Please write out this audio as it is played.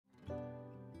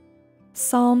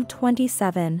Psalm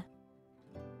 27.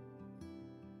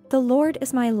 The Lord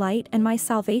is my light and my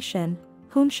salvation,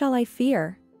 whom shall I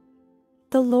fear?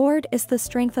 The Lord is the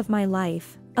strength of my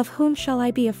life, of whom shall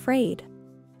I be afraid?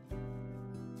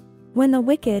 When the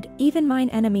wicked, even mine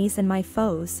enemies and my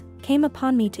foes, came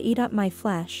upon me to eat up my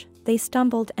flesh, they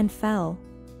stumbled and fell.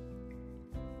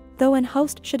 Though an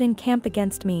host should encamp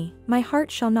against me, my heart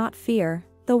shall not fear.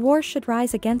 Though war should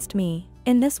rise against me,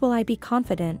 in this will I be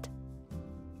confident.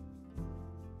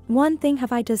 One thing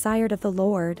have I desired of the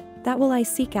Lord, that will I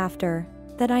seek after,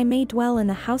 that I may dwell in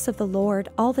the house of the Lord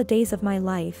all the days of my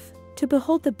life, to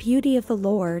behold the beauty of the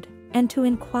Lord, and to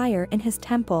inquire in his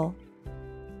temple.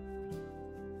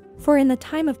 For in the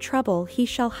time of trouble he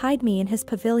shall hide me in his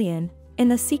pavilion, in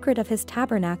the secret of his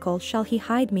tabernacle shall he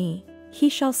hide me, he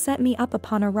shall set me up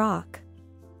upon a rock.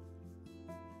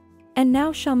 And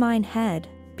now shall mine head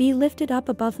be lifted up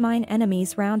above mine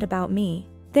enemies round about me.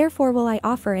 Therefore will I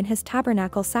offer in his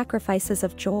tabernacle sacrifices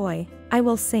of joy, I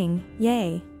will sing,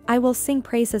 yea, I will sing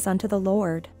praises unto the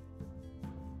Lord.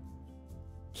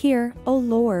 Hear, O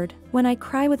Lord, when I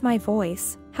cry with my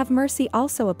voice, have mercy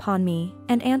also upon me,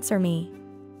 and answer me.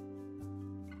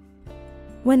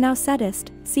 When thou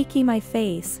saidst, Seek ye my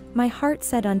face, my heart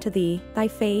said unto thee, Thy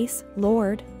face,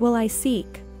 Lord, will I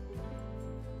seek.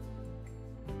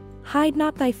 Hide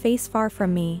not thy face far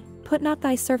from me, put not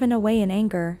thy servant away in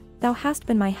anger. Thou hast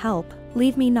been my help,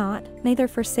 leave me not, neither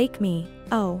forsake me,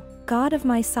 O God of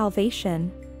my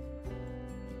salvation.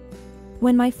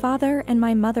 When my father and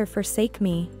my mother forsake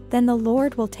me, then the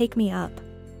Lord will take me up.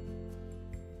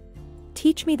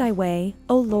 Teach me thy way,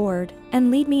 O Lord,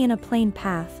 and lead me in a plain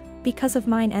path, because of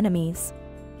mine enemies.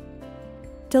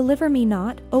 Deliver me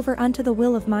not over unto the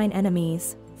will of mine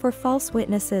enemies, for false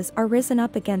witnesses are risen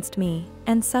up against me,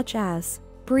 and such as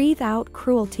breathe out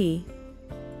cruelty.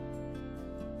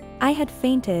 I had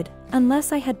fainted,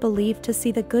 unless I had believed to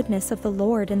see the goodness of the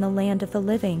Lord in the land of the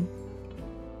living.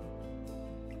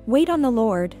 Wait on the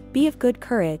Lord, be of good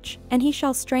courage, and he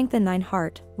shall strengthen thine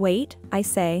heart. Wait, I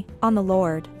say, on the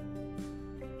Lord.